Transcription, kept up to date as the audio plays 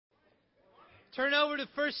Turn over to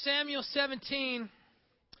 1 Samuel 17.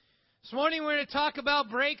 This morning we're going to talk about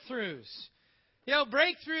breakthroughs. You know,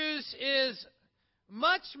 breakthroughs is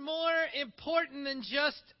much more important than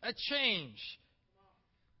just a change.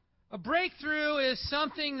 A breakthrough is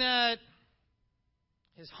something that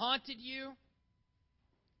has haunted you.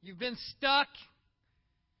 You've been stuck.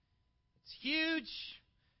 It's huge.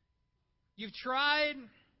 You've tried.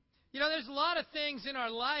 You know, there's a lot of things in our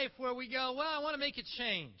life where we go, well, I want to make a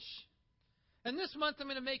change. And this month I'm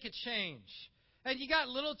going to make a change. And you got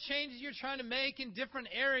little changes you're trying to make in different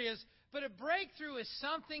areas. But a breakthrough is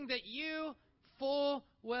something that you full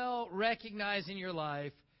well recognize in your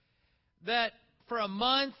life that for a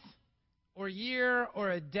month or year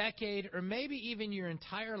or a decade or maybe even your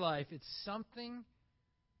entire life, it's something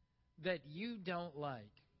that you don't like.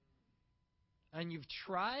 And you've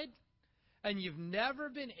tried and you've never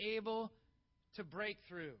been able to break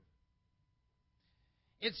through.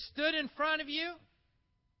 It stood in front of you.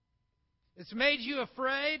 It's made you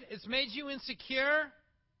afraid. It's made you insecure.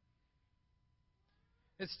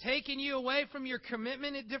 It's taken you away from your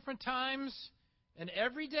commitment at different times. And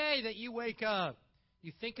every day that you wake up,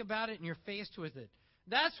 you think about it and you're faced with it.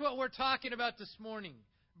 That's what we're talking about this morning.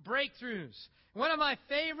 Breakthroughs. One of my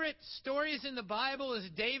favorite stories in the Bible is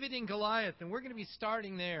David and Goliath. And we're going to be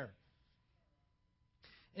starting there.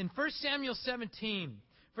 In 1 Samuel 17,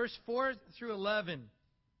 verse 4 through 11,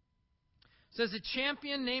 it says, a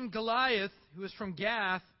champion named Goliath, who was from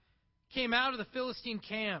Gath, came out of the Philistine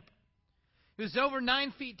camp. He was over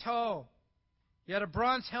 9 feet tall. He had a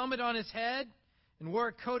bronze helmet on his head and wore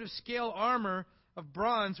a coat of scale armor of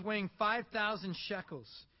bronze weighing 5,000 shekels.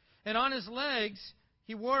 And on his legs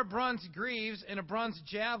he wore bronze greaves, and a bronze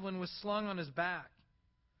javelin was slung on his back.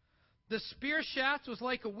 The spear shaft was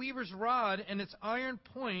like a weaver's rod, and its iron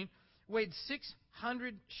point weighed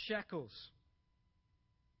 600 shekels.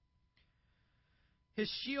 His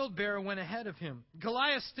shield bearer went ahead of him.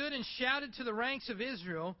 Goliath stood and shouted to the ranks of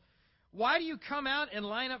Israel, "Why do you come out and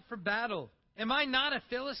line up for battle? Am I not a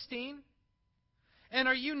Philistine? And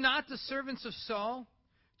are you not the servants of Saul?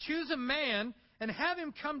 Choose a man and have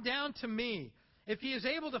him come down to me. If he is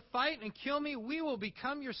able to fight and kill me, we will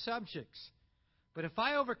become your subjects. But if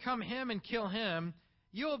I overcome him and kill him,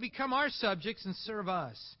 you will become our subjects and serve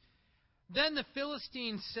us." Then the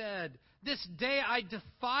Philistine said, "This day I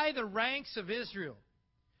defy the ranks of Israel.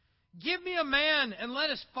 Give me a man and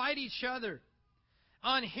let us fight each other."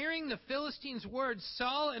 On hearing the Philistines' words,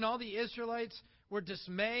 Saul and all the Israelites were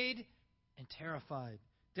dismayed and terrified.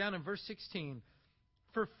 Down in verse 16.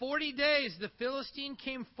 For 40 days the Philistine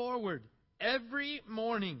came forward every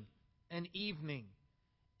morning and evening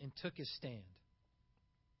and took his stand.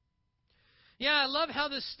 Yeah, I love how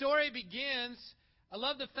this story begins. I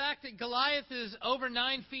love the fact that Goliath is over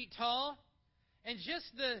 9 feet tall. And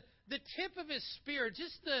just the tip of his spear,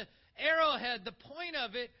 just the arrowhead, the point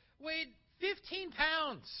of it, weighed 15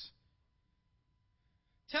 pounds.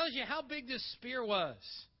 Tells you how big this spear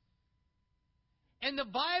was. And the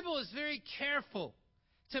Bible is very careful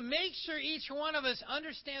to make sure each one of us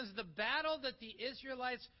understands the battle that the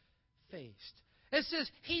Israelites faced. It says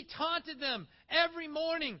he taunted them every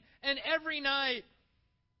morning and every night.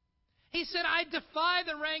 He said, "I defy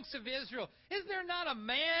the ranks of Israel. Is there not a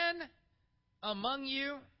man among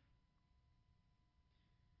you?"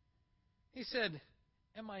 He said,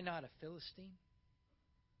 "Am I not a Philistine?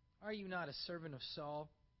 Are you not a servant of Saul?"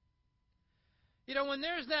 You know, when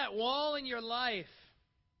there's that wall in your life,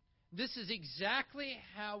 this is exactly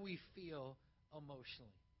how we feel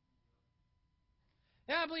emotionally.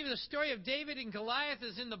 Now, I believe the story of David and Goliath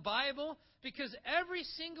is in the Bible because every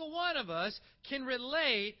single one of us can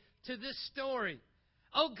relate to this story.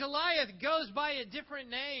 Oh, Goliath goes by a different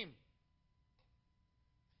name.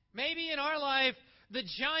 Maybe in our life, the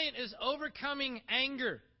giant is overcoming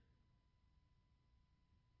anger.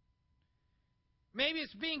 Maybe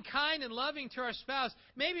it's being kind and loving to our spouse.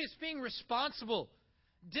 Maybe it's being responsible,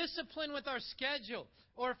 discipline with our schedule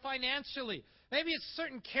or financially. Maybe it's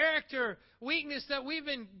certain character weakness that we've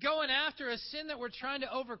been going after, a sin that we're trying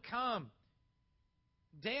to overcome.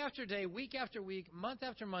 Day after day, week after week, month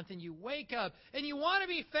after month, and you wake up and you want to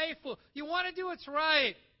be faithful. You want to do what's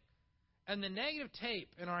right. And the negative tape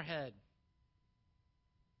in our head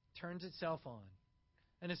turns itself on.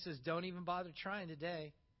 And it says, don't even bother trying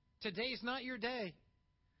today. Today's not your day.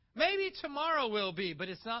 Maybe tomorrow will be, but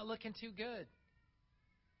it's not looking too good.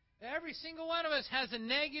 Every single one of us has a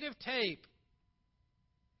negative tape.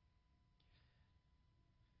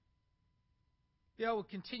 Yeah, we'll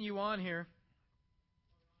continue on here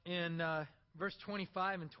in verse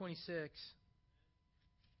 25 and 26.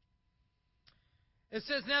 It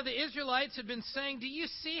says, now the Israelites had been saying, do you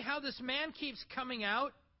see how this man keeps coming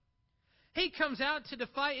out? He comes out to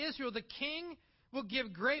defy Israel. The king will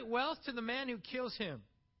give great wealth to the man who kills him.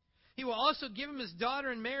 He will also give him his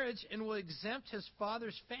daughter in marriage and will exempt his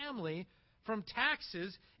father's family from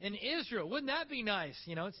taxes in Israel. Wouldn't that be nice?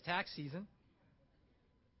 You know, it's tax season.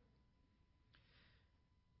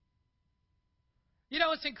 You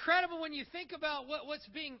know, it's incredible when you think about what's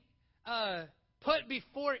being put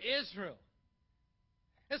before Israel.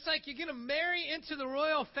 It's like you're going to marry into the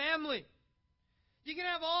royal family. You're going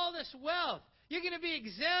to have all this wealth. You're going to be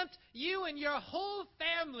exempt, you and your whole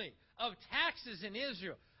family, of taxes in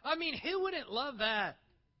Israel. I mean, who wouldn't love that?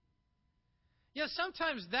 You know,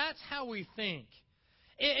 sometimes that's how we think.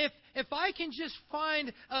 If I can just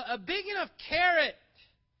find a big enough carrot,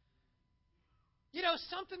 you know,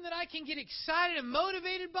 something that I can get excited and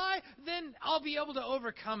motivated by, then I'll be able to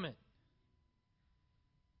overcome it.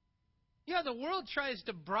 You know, the world tries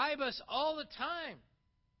to bribe us all the time.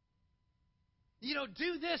 You know,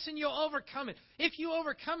 do this and you'll overcome it. If you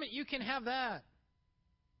overcome it, you can have that.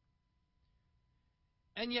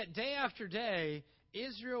 And yet, day after day,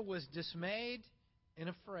 Israel was dismayed and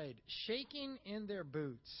afraid, shaking in their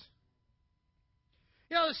boots.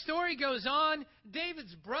 You know, the story goes on.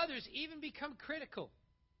 David's brothers even become critical.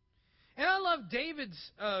 And I love David's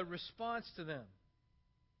response to them.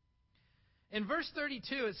 In verse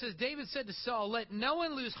 32, it says, David said to Saul, let no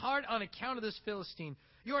one lose heart on account of this Philistine.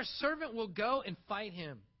 Your servant will go and fight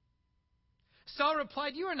him. Saul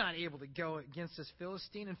replied, you are not able to go against this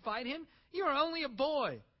Philistine and fight him. You are only a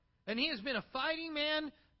boy, and he has been a fighting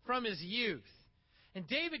man from his youth. And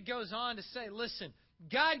David goes on to say, listen,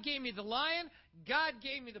 God gave me the lion, God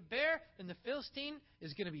gave me the bear, and the Philistine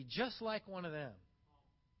is going to be just like one of them.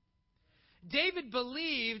 David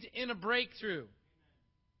believed in a breakthrough.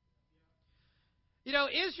 You know,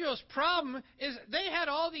 Israel's problem is they had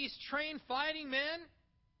all these trained fighting men,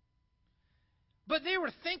 but they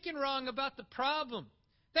were thinking wrong about the problem.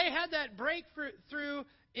 They had that breakthrough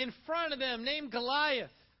in front of them named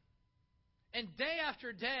Goliath. And day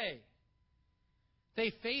after day,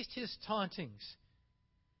 they faced his tauntings.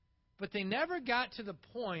 But they never got to the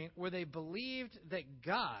point where they believed that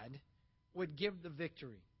God would give the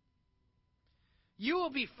victory. You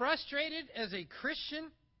will be frustrated as a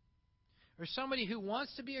Christian or somebody who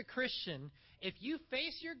wants to be a Christian if you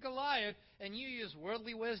face your Goliath and you use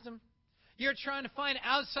worldly wisdom. You're trying to find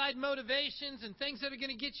outside motivations and things that are going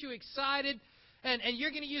to get you excited, and you're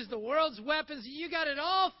going to use the world's weapons. You got it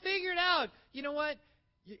all figured out. You know what?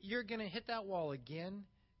 You're going to hit that wall again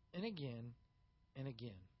and again and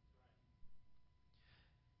again.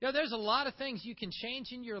 You know, there's a lot of things you can change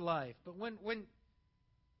in your life, but when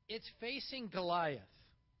it's facing Goliath,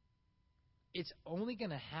 it's only going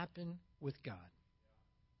to happen with God.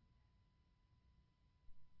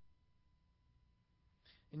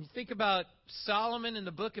 And you think about Solomon in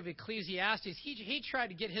the book of Ecclesiastes, he tried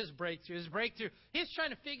to get his breakthrough. He's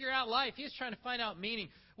trying to figure out life. He's trying to find out meaning.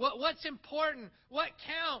 What's important? What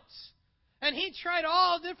counts? And he tried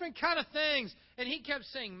all different kind of things. And he kept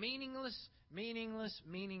saying, meaningless, meaningless,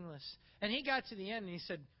 meaningless. And he got to the end and he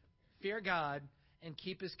said, fear God and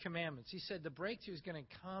keep His commandments. He said the breakthrough is going to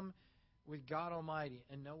come with God Almighty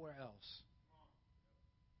and nowhere else.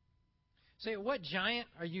 Say, what giant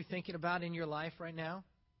are you thinking about in your life right now?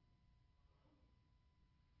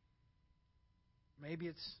 Maybe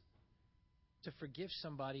it's to forgive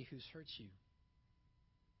somebody who's hurt you.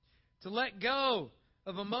 To let go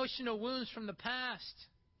of emotional wounds from the past.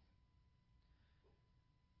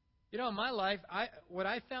 You know, in my life, what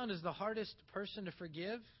I found is the hardest person to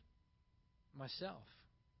forgive, myself.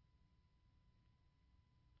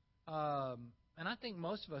 And I think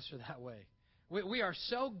most of us are that way. We are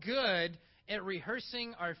so good at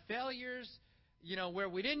rehearsing our failures, you know, where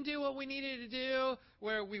we didn't do what we needed to do,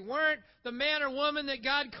 where we weren't the man or woman that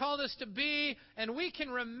God called us to be, and we can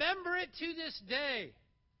remember it to this day,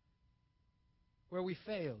 where we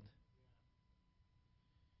failed.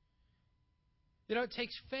 You know, it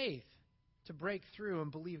takes faith to break through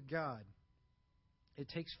and believe God. It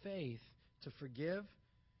takes faith to forgive,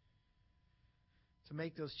 to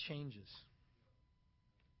make those changes.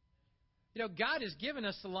 You know, God has given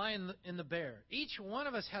us the lion and the bear. Each one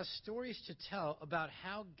of us has stories to tell about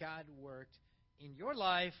how God worked in your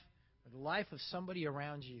life or the life of somebody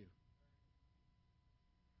around you.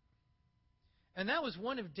 And that was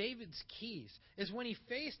one of David's keys, is when he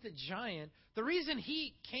faced the giant, the reason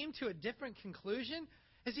he came to a different conclusion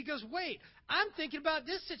is he goes, wait, I'm thinking about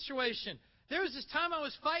this situation. There was this time I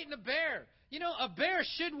was fighting a bear. You know, a bear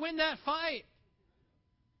should win that fight.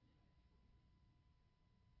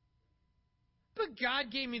 But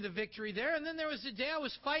God gave me the victory there. And then there was a day I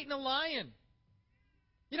was fighting a lion.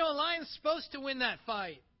 You know, a lion's supposed to win that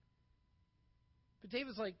fight. But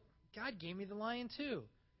David's like, God gave me the lion too.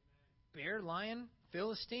 Bear, lion,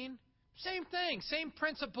 Philistine, same thing, same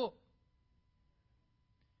principle.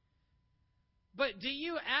 But do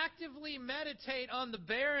you actively meditate on the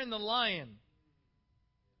bear and the lion?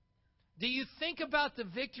 Do you think about the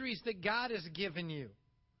victories that God has given you?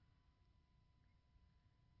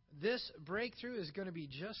 This breakthrough is going to be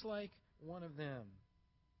just like one of them.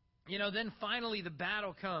 You know, then finally the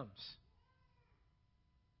battle comes.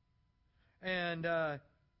 And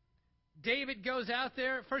David goes out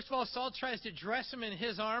there. First of all, Saul tries to dress him in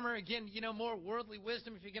his armor. Again, you know, more worldly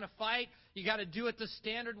wisdom. If you're going to fight, you got to do it the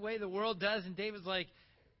standard way the world does. And David's like,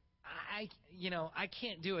 I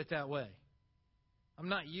can't do it that way. I'm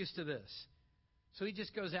not used to this. So he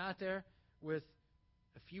just goes out there with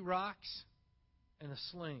a few rocks and a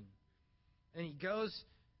sling. And he goes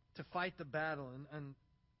to fight the battle. And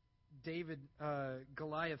David,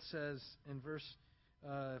 Goliath says in verse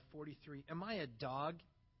 43, am I a dog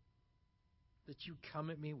that you come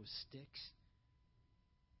at me with sticks?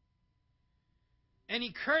 And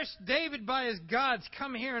he cursed David by his gods.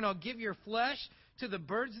 Come here and I'll give your flesh to the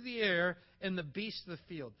birds of the air and the beasts of the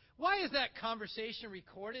field. Why is that conversation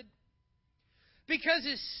recorded? Because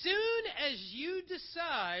as soon as you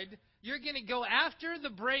decide you're going to go after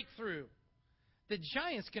the breakthrough, the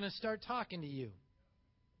giant's going to start talking to you.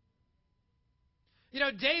 You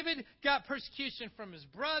know, David got persecution from his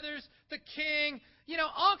brothers, the king, you know,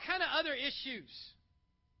 all kind of other issues.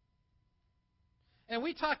 And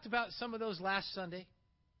we talked about some of those last Sunday.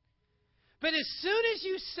 But as soon as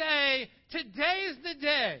you say, today is the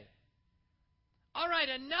day, all right,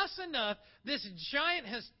 enough's enough. This giant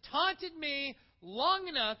has taunted me long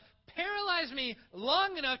enough, paralyzed me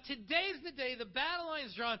long enough. Today's the day. The battle line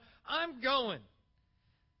is drawn. I'm going.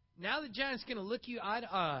 Now the giant's going to look you eye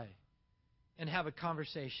to eye and have a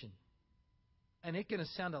conversation. And it's going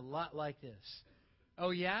to sound a lot like this. Oh,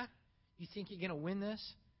 yeah? You think you're going to win this?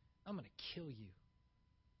 I'm going to kill you.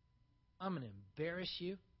 I'm going to embarrass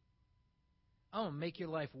you. I'm going to make your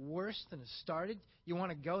life worse than it started. You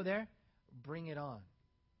want to go there? Bring it on.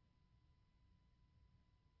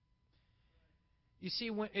 You see,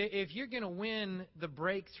 if you're going to win the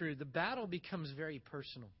breakthrough, the battle becomes very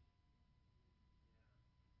personal.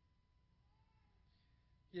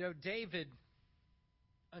 You know, David,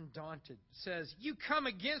 undaunted, says, you come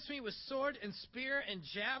against me with sword and spear and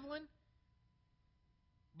javelin,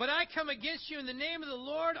 but I come against you in the name of the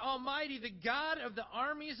Lord Almighty, the God of the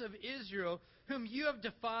armies of Israel, whom you have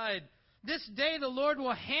defied. This day the Lord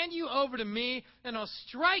will hand you over to me, and I'll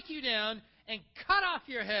strike you down and cut off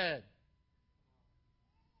your head.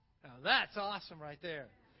 Now that's awesome right there.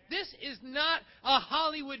 This is not a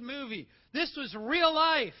Hollywood movie. This was real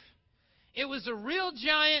life. It was a real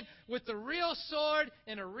giant with a real sword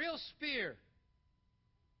and a real spear.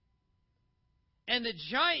 And the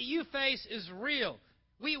giant you face is real.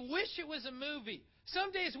 We wish it was a movie.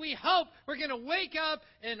 Some days we hope we're going to wake up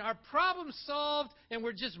and our problem's solved and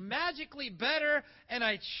we're just magically better and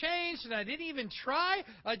I changed and I didn't even try.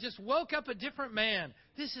 I just woke up a different man.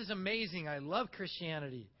 This is amazing. I love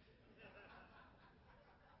Christianity.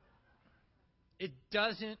 It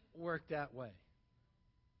doesn't work that way.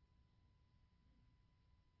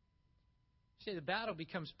 See, the battle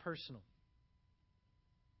becomes personal.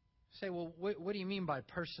 Say, well, what do you mean by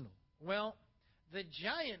personal? Well, the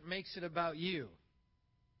giant makes it about you.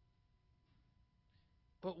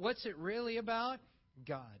 But what's it really about?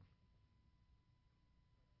 God.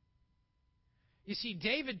 You see,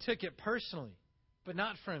 David took it personally, but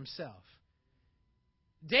not for himself.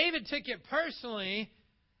 David took it personally.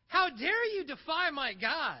 How dare you defy my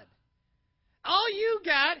God? All you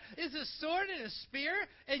got is a sword and a spear,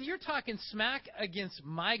 and you're talking smack against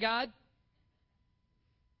my God?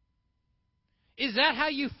 Is that how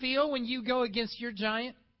you feel when you go against your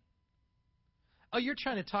giant? Oh, you're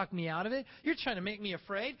trying to talk me out of it? You're trying to make me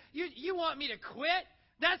afraid? You want me to quit?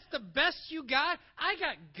 That's the best you got? I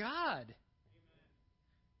got God.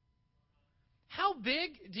 How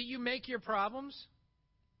big do you make your problems?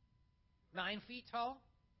 9 feet tall?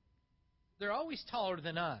 They're always taller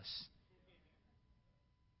than us.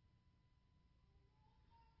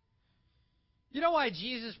 You know why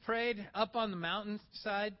Jesus prayed up on the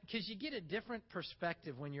mountainside? Because you get a different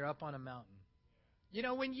perspective when you're up on a mountain. You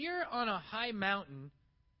know, when you're on a high mountain,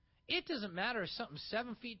 it doesn't matter if something's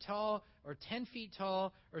 7 feet tall or 10 feet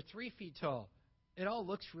tall or 3 feet tall. It all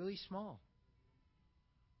looks really small.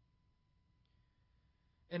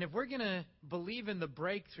 And if we're going to believe in the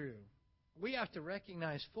breakthrough, we have to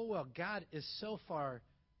recognize full well God is so far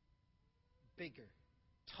bigger,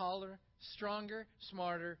 taller, stronger,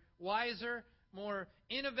 smarter, wiser, more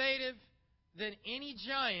innovative than any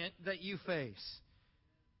giant that you face.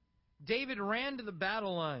 David ran to the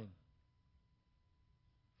battle line.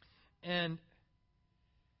 And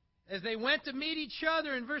as they went to meet each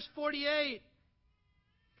other in verse 48,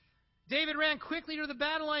 David ran quickly to the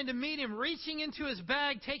battle line to meet him. Reaching into his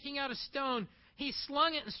bag, taking out a stone, he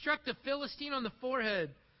slung it and struck the Philistine on the forehead.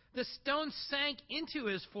 The stone sank into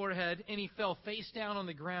his forehead, and he fell face down on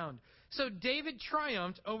the ground. So David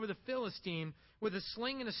triumphed over the Philistine with a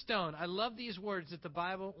sling and a stone. I love these words that the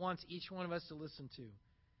Bible wants each one of us to listen to.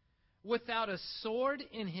 Without a sword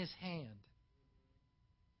in his hand,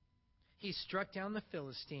 he struck down the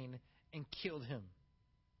Philistine and killed him.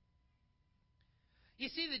 You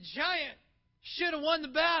see, the giant should have won the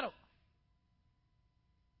battle.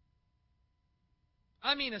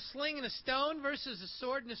 I mean, a sling and a stone versus a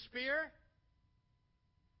sword and a spear.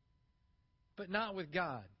 But not with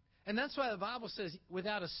God. And that's why the Bible says,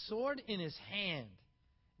 without a sword in his hand,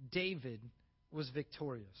 David was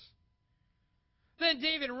victorious. Then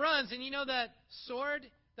David runs, and you know that sword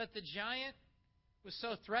that the giant was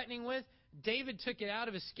so threatening with? David took it out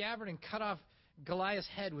of his scabbard and cut off Goliath's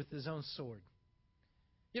head with his own sword.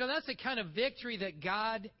 You know, that's the kind of victory that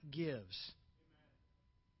God gives.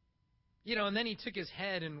 You know, and then he took his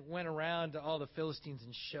head and went around to all the Philistines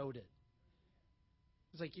and showed it.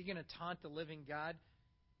 He was like, you're going to taunt the living God?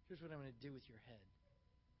 Here's what I'm going to do with your head.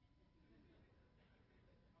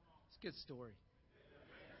 It's a good story.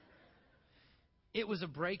 It was a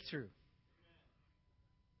breakthrough.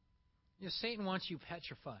 You know, Satan wants you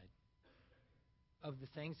petrified of the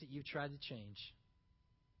things that you've tried to change.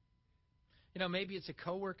 You know, maybe it's a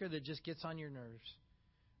coworker that just gets on your nerves.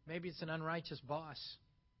 Maybe it's an unrighteous boss.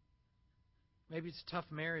 Maybe it's a tough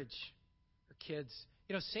marriage or kids.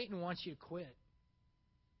 You know, Satan wants you to quit.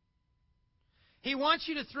 He wants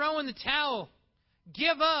you to throw in the towel,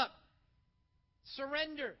 give up,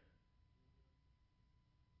 surrender.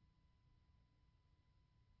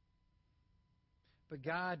 But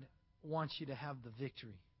God wants you to have the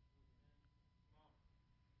victory.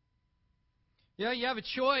 Yeah, you have a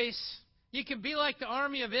choice. You can be like the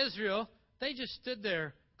army of Israel. They just stood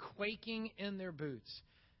there quaking in their boots.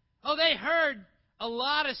 Oh, they heard a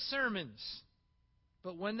lot of sermons.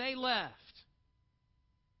 But when they left,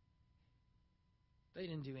 they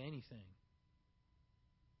didn't do anything.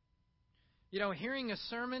 You know, hearing a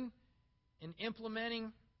sermon and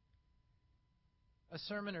implementing a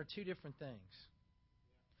sermon are two different things.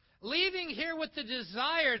 Leaving here with the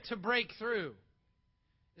desire to break through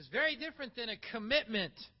is very different than a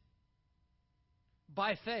commitment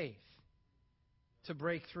by faith to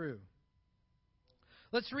break through.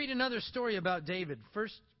 Let's read another story about David. 1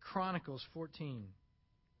 Chronicles 14.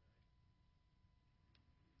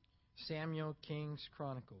 Samuel, Kings,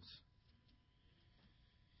 Chronicles.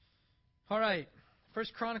 All right, 1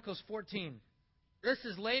 Chronicles 14. This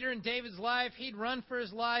is later in David's life. He'd run for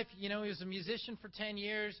his life. You know, he was a musician for 10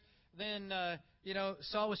 years. Then,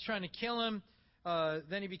 Saul was trying to kill him.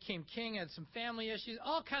 Then he became king, had some family issues,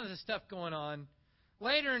 all kinds of stuff going on.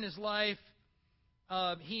 Later in his life,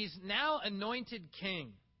 he's now anointed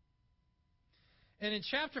king. And in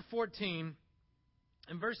chapter 14,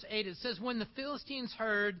 in verse 8, it says, when the Philistines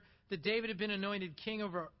heard that David had been anointed king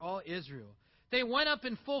over all Israel, they went up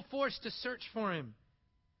in full force to search for him.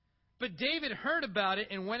 But David heard about it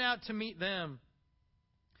and went out to meet them.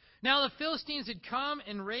 Now the Philistines had come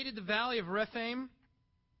and raided the valley of Rephaim.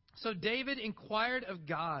 So David inquired of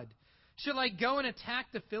God, shall I go and attack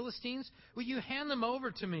the Philistines? Will you hand them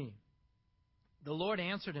over to me? The Lord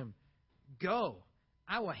answered him, go,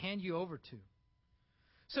 I will hand you over to.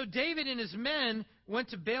 So David and his men went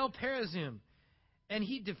to Baal Perazim, and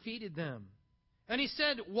he defeated them. And he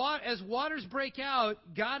said, as waters break out,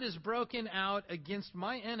 God has broken out against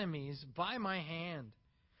my enemies by my hand.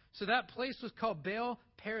 So that place was called Baal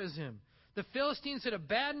Perazim. The Philistines had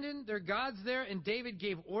abandoned their gods there, and David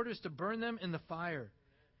gave orders to burn them in the fire.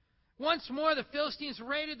 Once more the Philistines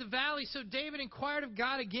raided the valley, so David inquired of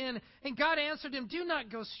God again, and God answered him, do not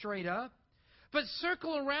go straight up, but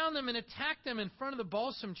circle around them and attack them in front of the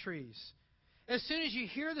balsam trees. As soon as you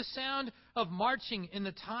hear the sound of marching in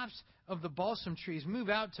the tops of the balsam trees, move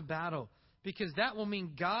out to battle, because that will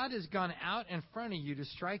mean God has gone out in front of you to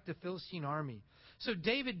strike the Philistine army. So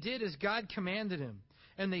David did as God commanded him,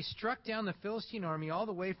 and they struck down the Philistine army all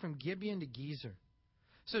the way from Gibeon to Gezer.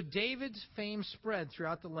 So David's fame spread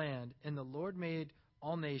throughout the land, and the Lord made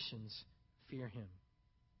all nations fear him.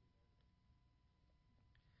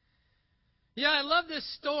 Yeah, I love this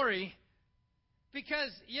story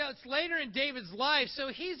because, it's later in David's life, so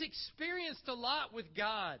he's experienced a lot with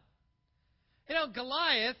God.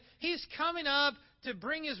 Goliath, he's coming up to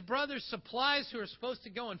bring his brothers supplies who are supposed to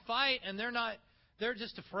go and fight, and they're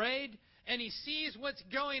just afraid. And he sees what's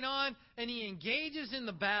going on, and he engages in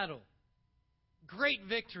the battle. Great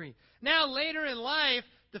victory. Now, later in life,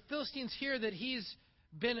 the Philistines hear that he's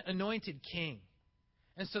been anointed king.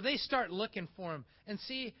 And so they start looking for him. And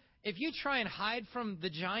see, if you try and hide from the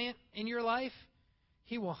giant in your life,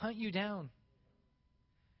 he will hunt you down.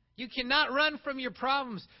 You cannot run from your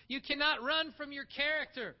problems. You cannot run from your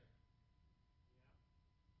character.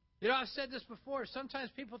 I've said this before.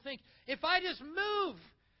 Sometimes people think, if I just move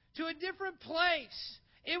to a different place,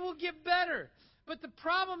 it will get better. But the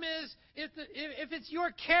problem is, if it's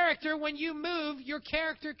your character, when you move, your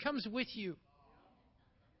character comes with you.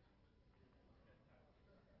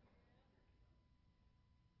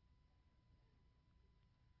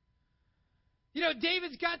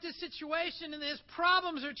 David's got this situation, and his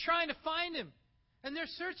problems are trying to find him. And they're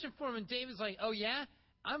searching for him. And David's like, oh, yeah?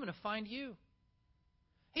 I'm going to find you.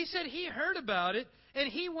 He said he heard about it, and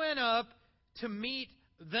he went up to meet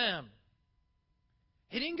them.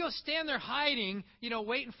 He didn't go stand there hiding,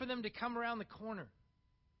 waiting for them to come around the corner.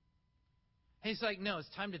 He's like, no, it's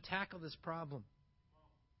time to tackle this problem.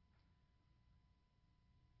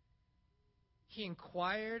 He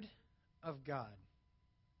inquired of God.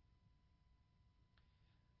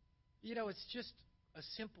 It's just a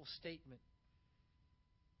simple statement.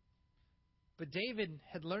 But David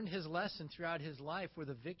had learned his lesson throughout his life where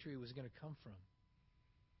the victory was going to come from.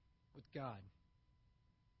 With God.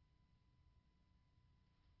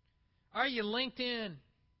 Are you linked in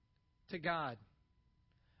to God?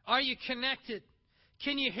 Are you connected?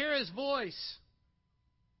 Can you hear His voice?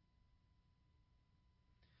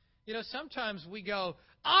 Sometimes we go,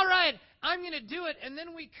 all right, I'm going to do it. And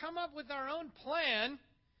then we come up with our own plan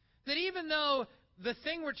that even though the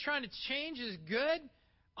thing we're trying to change is good,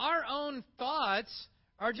 our own thoughts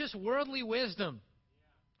are just worldly wisdom.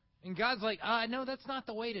 And God's like, no, that's not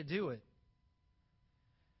the way to do it.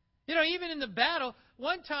 Even in the battle,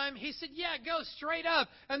 one time He said, yeah, go straight up.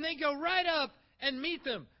 And they go right up and meet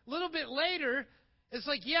them. A little bit later, it's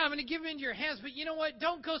like, yeah, I'm going to give it into your hands. But you know what?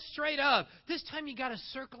 Don't go straight up. This time you got to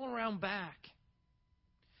circle around back.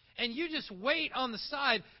 And you just wait on the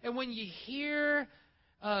side. And when you hear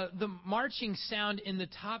the marching sound in the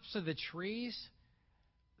tops of the trees,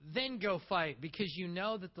 then go fight, because you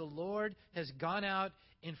know that the Lord has gone out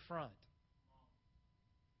in front.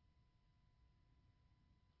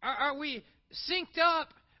 Are we synced up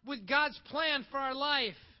with God's plan for our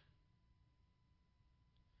life?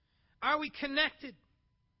 Are we connected?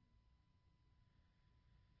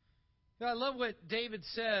 I love what David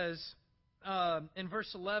says in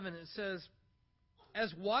verse 11. It says,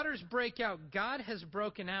 as waters break out, God has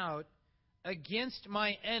broken out against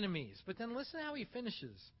my enemies. But then listen how he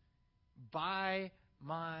finishes. By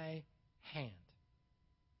my hand.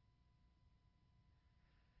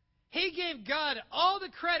 He gave God all the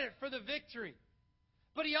credit for the victory.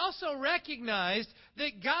 But he also recognized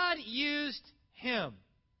that God used him.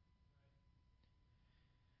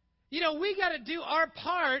 We got to do our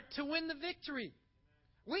part to win the victory.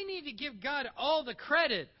 We need to give God all the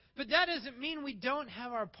credit. But that doesn't mean we don't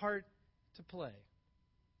have our part to play.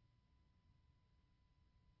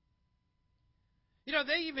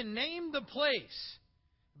 They even named the place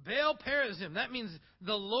Baal Perazim. That means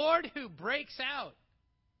the Lord who breaks out.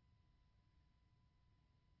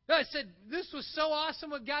 I said, this was so awesome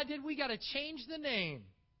what God did, we got to change the name.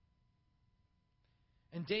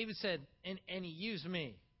 And David said, and he used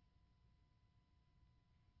me.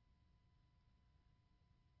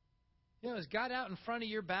 Is God out in front of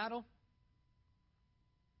your battle?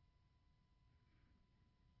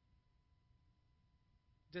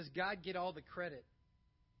 Does God get all the credit?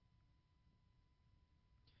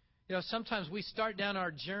 Sometimes we start down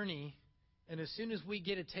our journey, and as soon as we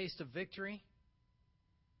get a taste of victory,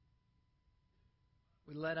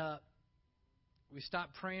 we let up. We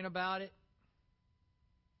stop praying about it.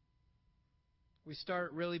 We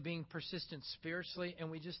start really being persistent spiritually, and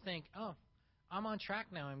we just think, oh, I'm on track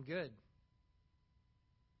now. I'm good.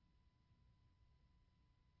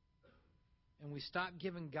 And we stop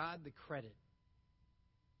giving God the credit.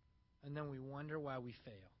 And then we wonder why we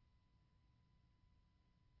fail.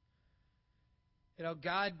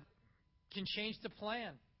 God can change the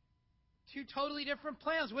plan. Two totally different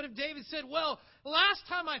plans. What if David said, well, last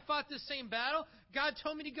time I fought this same battle, God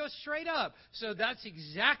told me to go straight up. So that's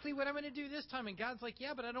exactly what I'm going to do this time. And God's like,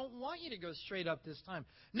 yeah, but I don't want you to go straight up this time.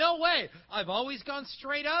 No way. I've always gone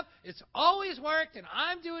straight up. It's always worked, and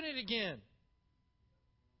I'm doing it again.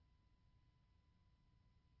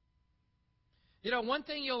 You know, one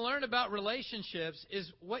thing you'll learn about relationships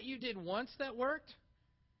is what you did once that worked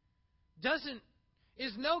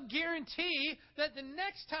is no guarantee that the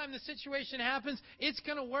next time the situation happens, it's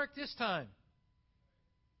going to work this time.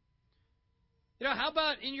 You know, how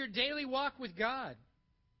about in your daily walk with God?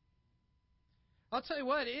 I'll tell you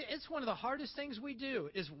what, it's one of the hardest things we do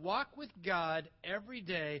is walk with God every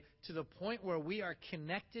day to the point where we are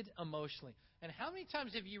connected emotionally. And how many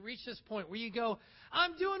times have you reached this point where you go,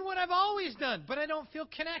 I'm doing what I've always done, but I don't feel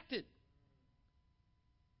connected?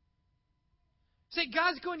 Say,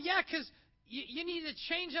 God's going, yeah, because you need to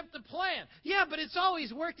change up the plan. Yeah, but it's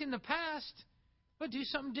always worked in the past. But do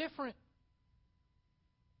something different.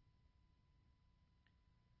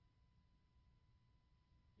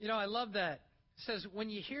 You know, I love that. It says, when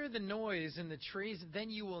you hear the noise in the trees, then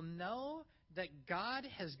you will know that God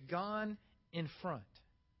has gone in front.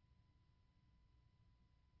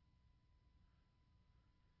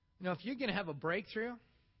 You know, if you're going to have a breakthrough,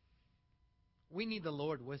 we need the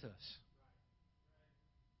Lord with us.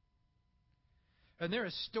 And there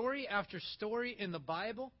is story after story in the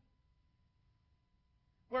Bible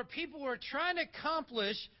where people were trying to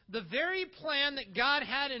accomplish the very plan that God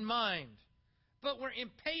had in mind, but were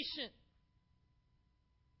impatient.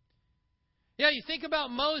 Yeah, you think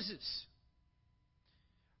about Moses.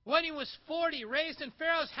 When he was 40, raised in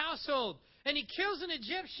Pharaoh's household, and he kills an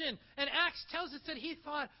Egyptian, and Acts tells us that he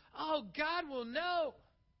thought, oh, God will know.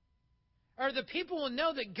 Or the people will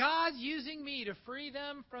know that God's using me to free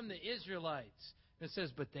them from the Israelites. And it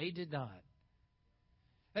says, but they did not.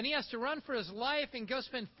 And he has to run for his life and go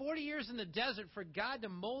spend 40 years in the desert for God to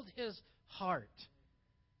mold his heart.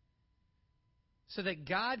 So that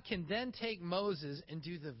God can then take Moses and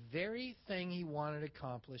do the very thing he wanted to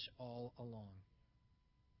accomplish all along.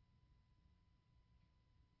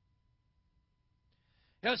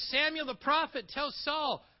 You know, Samuel the prophet tells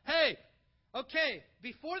Saul, hey, okay,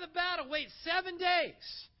 before the battle, wait 7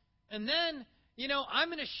 days. And then, I'm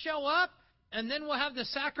going to show up, and then we'll have the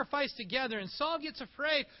sacrifice together. And Saul gets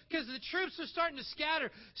afraid because the troops are starting to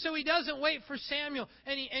scatter. So he doesn't wait for Samuel,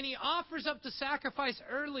 and he offers up the sacrifice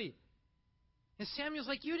early. And Samuel's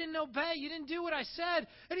like, you didn't obey. You didn't do what I said.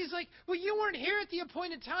 And he's like, well, you weren't here at the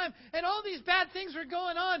appointed time. And all these bad things were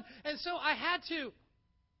going on. And so I had to.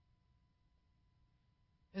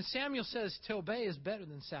 And Samuel says, to obey is better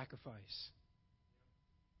than sacrifice.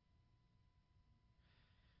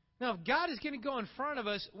 Now, if God is going to go in front of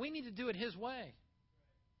us, we need to do it His way.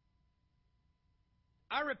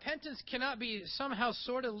 Our repentance cannot be somehow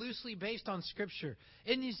sort of loosely based on Scripture.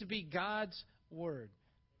 It needs to be God's Word.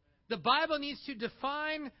 The Bible needs to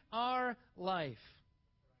define our life.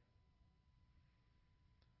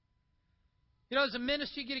 You know, as a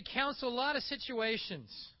minister, you get to counsel a lot of situations.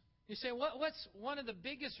 You say, what's one of the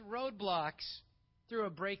biggest roadblocks through a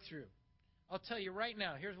breakthrough? I'll tell you right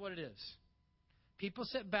now, here's what it is. People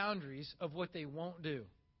set boundaries of what they won't do.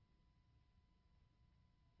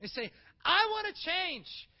 They say, I want to change.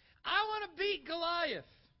 I want to beat Goliath.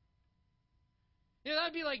 You know,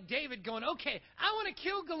 that'd be like David going, okay, I want to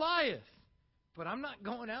kill Goliath, but I'm not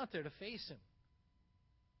going out there to face him.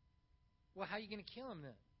 Well, how are you going to kill him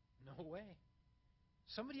then? No way.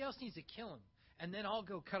 Somebody else needs to kill him, and then I'll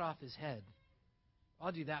go cut off his head.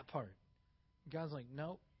 I'll do that part. God's like,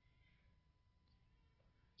 nope.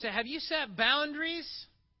 So have you set boundaries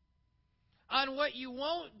on what you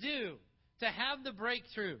won't do to have the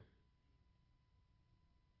breakthrough?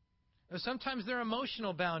 Or sometimes they're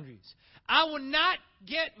emotional boundaries. I will not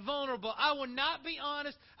get vulnerable. I will not be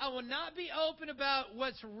honest. I will not be open about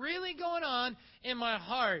what's really going on in my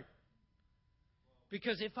heart.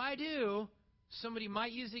 Because if I do, somebody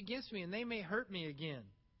might use it against me and they may hurt me again.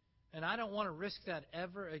 And I don't want to risk that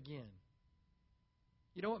ever again.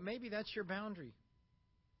 You know what? Maybe that's your boundary.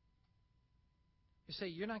 You say,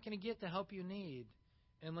 you're not going to get the help you need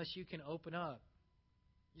unless you can open up.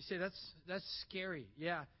 You say, that's scary.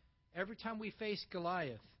 Yeah. Every time we face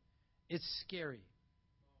Goliath, it's scary.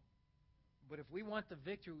 But if we want the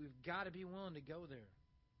victory, we've got to be willing to go there.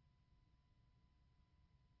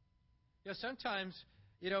 You know, sometimes,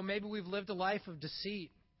 maybe we've lived a life of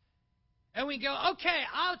deceit. And we go, okay,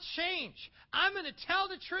 I'll change. I'm going to tell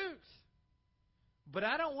the truth. But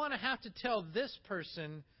I don't want to have to tell this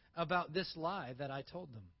person about this lie that I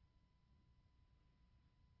told them.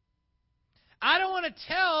 I don't want to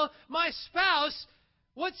tell my spouse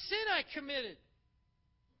what sin I committed.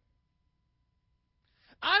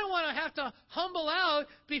 I don't want to have to humble out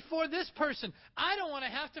before this person. I don't want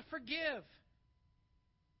to have to forgive.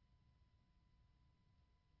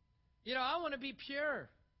 I want to be pure,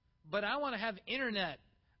 but I want to have internet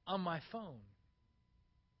on my phone.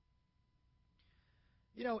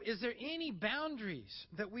 Is there any boundaries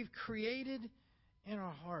that we've created in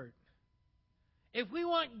our heart? If we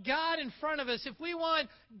want God in front of us, if we want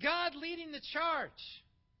God leading the charge,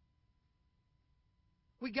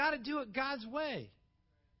 we got to do it God's way.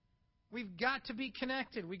 We've got to be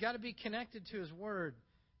connected. We've got to be connected to His Word.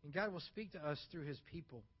 And God will speak to us through His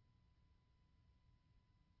people.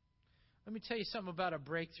 Let me tell you something about a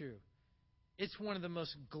breakthrough. It's one of the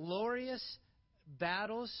most glorious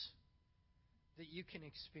battles that you can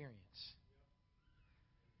experience.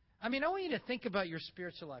 I want you to think about your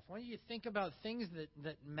spiritual life. I want you to think about things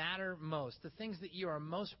that matter most, the things that you are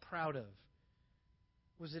most proud of.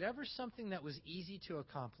 Was it ever something that was easy to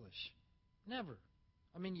accomplish? Never.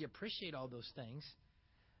 You appreciate all those things.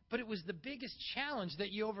 But it was the biggest challenge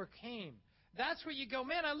that you overcame. That's where you go,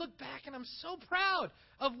 man, I look back and I'm so proud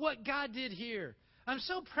of what God did here. I'm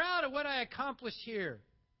so proud of what I accomplished here.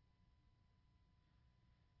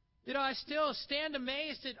 I still stand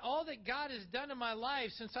amazed at all that God has done in my life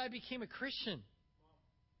since I became a Christian.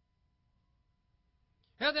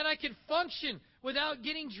 That I could function without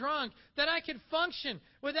getting drunk. That I could function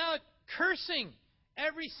without cursing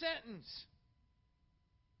every sentence.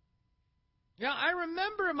 I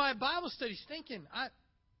remember in my Bible studies thinking,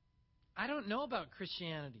 I don't know about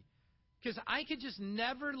Christianity. Because I could just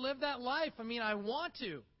never live that life. I want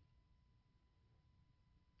to.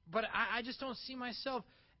 But I just don't see myself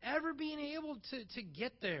ever being able to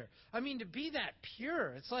get there. To be that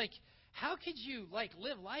pure. It's like, how could you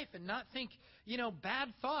live life and not think,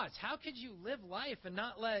 bad thoughts? How could you live life and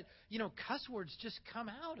not let, cuss words just come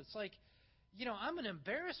out? It's like, I'm going to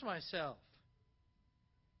embarrass myself.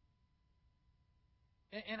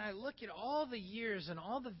 And I look at all the years and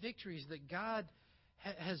all the victories that God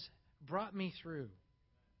has brought me through.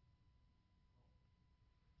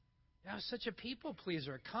 I was such a people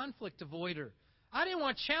pleaser, a conflict avoider. I didn't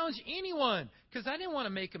want to challenge anyone because I didn't want to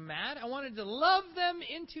make them mad. I wanted to love them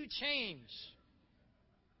into change.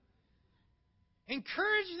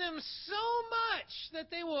 Encourage them so much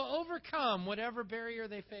that they will overcome whatever barrier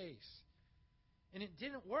they face. And it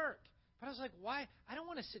didn't work. But I was like, why? I don't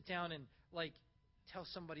want to sit down and tell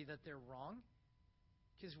somebody that they're wrong.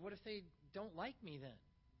 Because what if they don't like me then?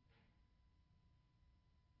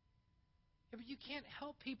 Yeah, but you can't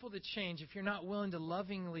help people to change if you're not willing to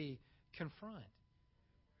lovingly confront.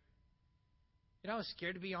 I was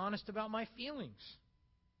scared to be honest about my feelings.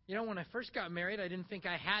 When I first got married, I didn't think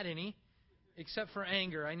I had any, except for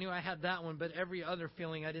anger. I knew I had that one, but every other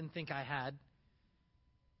feeling I didn't think I had.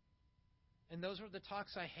 And those were the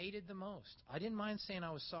talks I hated the most. I didn't mind saying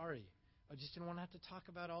I was sorry. I just didn't want to have to talk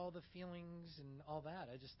about all the feelings and all that.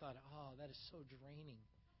 I just thought, that is so draining.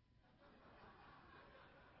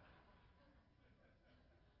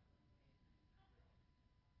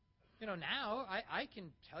 Now I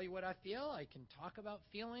can tell you what I feel. I can talk about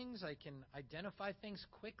feelings. I can identify things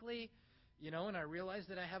quickly, and I realize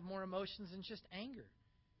that I have more emotions than just anger.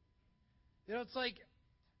 It's like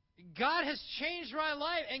God has changed my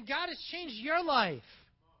life, and God has changed your life.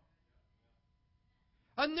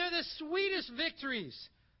 And they're the sweetest victories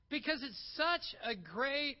because it's such a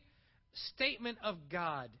great statement of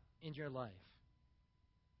God in your life.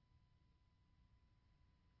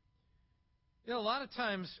 A lot of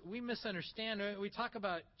times we misunderstand. We talk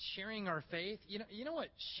about sharing our faith. You know what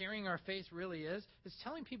sharing our faith really is? It's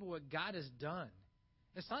telling people what God has done.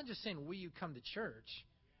 It's not just saying, will you come to church?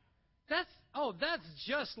 That's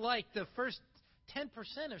just like the first 10%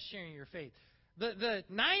 of sharing your faith. The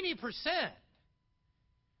 90%.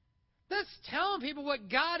 That's telling people what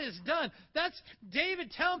God has done. That's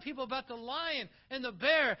David telling people about the lion and the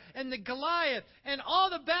bear and the Goliath and all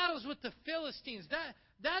the battles with the Philistines.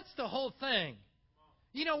 That's the whole thing.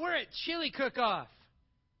 We're at chili cook-off.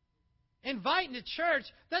 Inviting to church,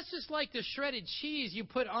 that's just like the shredded cheese you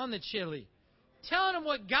put on the chili. Telling them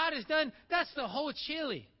what God has done, that's the whole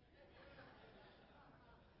chili.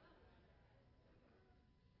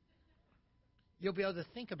 You'll be able to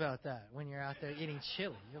think about that when you're out there eating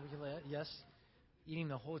chili. You'll be like, yes, eating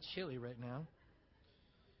the whole chili right now.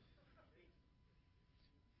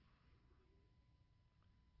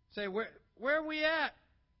 Say, where are we at?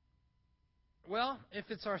 Well, if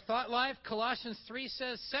it's our thought life, Colossians 3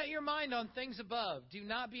 says, set your mind on things above. Do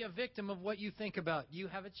not be a victim of what you think about. You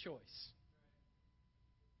have a choice.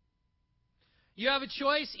 You have a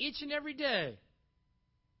choice each and every day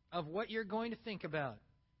of what you're going to think about.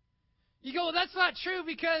 You go, well, that's not true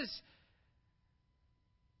because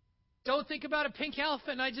don't think about a pink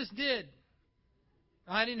elephant, and I just did.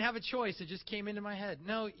 I didn't have a choice. It just came into my head.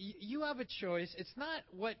 No, you have a choice. It's not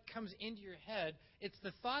what comes into your head. It's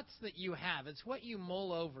the thoughts that you have. It's what you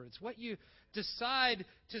mull over. It's what you decide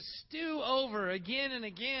to stew over again and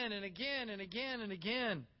again and again and again and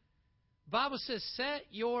again. The Bible says, set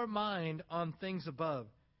your mind on things above.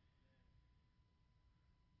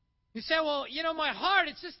 You say, well, my heart,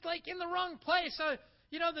 it's just like in the wrong place.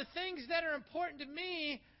 The things that are important to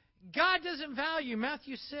me, God doesn't value.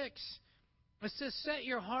 Matthew 6. It says, set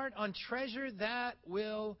your heart on treasure that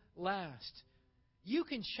will last. You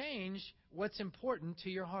can change what's important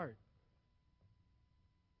to your heart.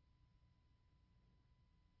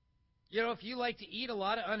 If you like to eat a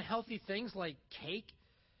lot of unhealthy things like cake,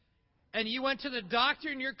 and you went to the doctor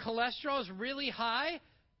and your cholesterol is really high,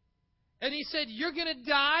 and he said, you're going to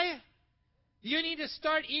die, you need to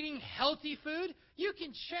start eating healthy food, you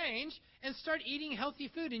can change and start eating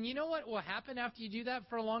healthy food. And you know what will happen after you do that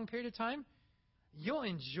for a long period of time? You'll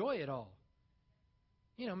enjoy it all.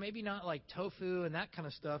 Maybe not like tofu and that kind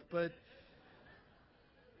of stuff, but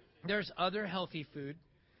there's other healthy food.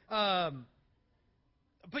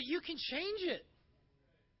 But you can change it.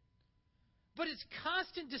 But it's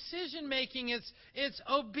constant decision making. It's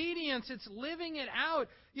obedience. It's living it out.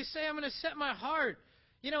 You say, I'm going to set my heart.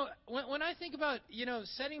 When I think about,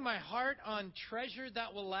 setting my heart on treasure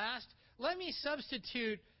that will last, let me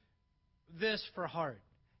substitute this for heart.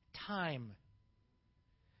 Time.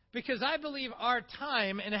 Because I believe our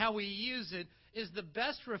time and how we use it is the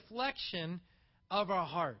best reflection of our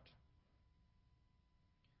heart.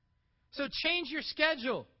 So change your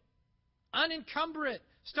schedule. Unencumber it.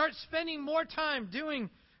 Start spending more time doing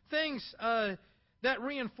things that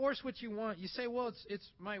reinforce what you want. You say, well, it's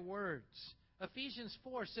my words. Ephesians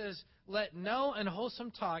 4 says, let no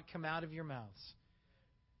unwholesome talk come out of your mouths.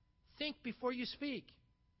 Think before you speak.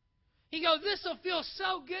 He goes, this will feel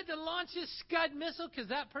so good to launch this Scud missile because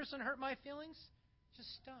that person hurt my feelings.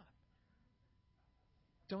 Just stop.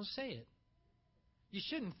 Don't say it. You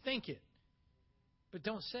shouldn't think it, but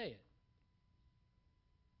don't say it.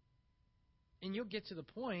 And you'll get to the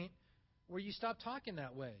point where you stop talking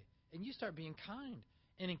that way and you start being kind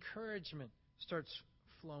and encouragement starts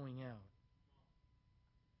flowing out.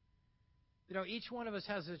 Each one of us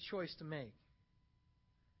has a choice to make.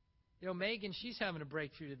 Megan, she's having a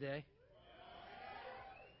breakthrough today.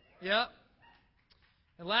 Yep.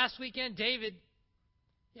 And last weekend, David,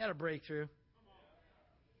 he had a breakthrough.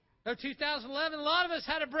 2011, a lot of us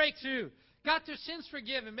had a breakthrough. Got their sins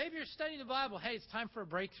forgiven. Maybe you're studying the Bible. Hey, it's time for a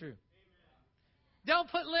breakthrough.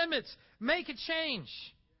 Don't put limits. Make a change.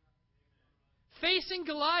 Facing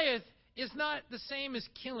Goliath is not the same as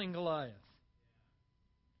killing Goliath.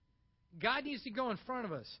 God needs to go in front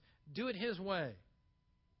of us. Do it His way.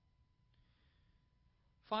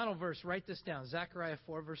 Final verse, write this down. Zechariah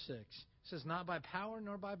 4, verse 6. It says, not by power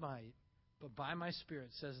nor by might, but by my Spirit,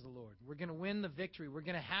 says the Lord. We're going to win the victory. We're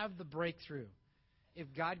going to have the breakthrough if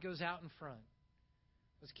God goes out in front.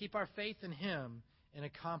 Let's keep our faith in Him and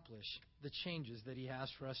accomplish the changes that He has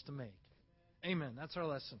for us to make. Amen. That's our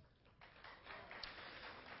lesson.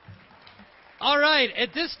 All right.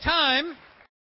 At this time,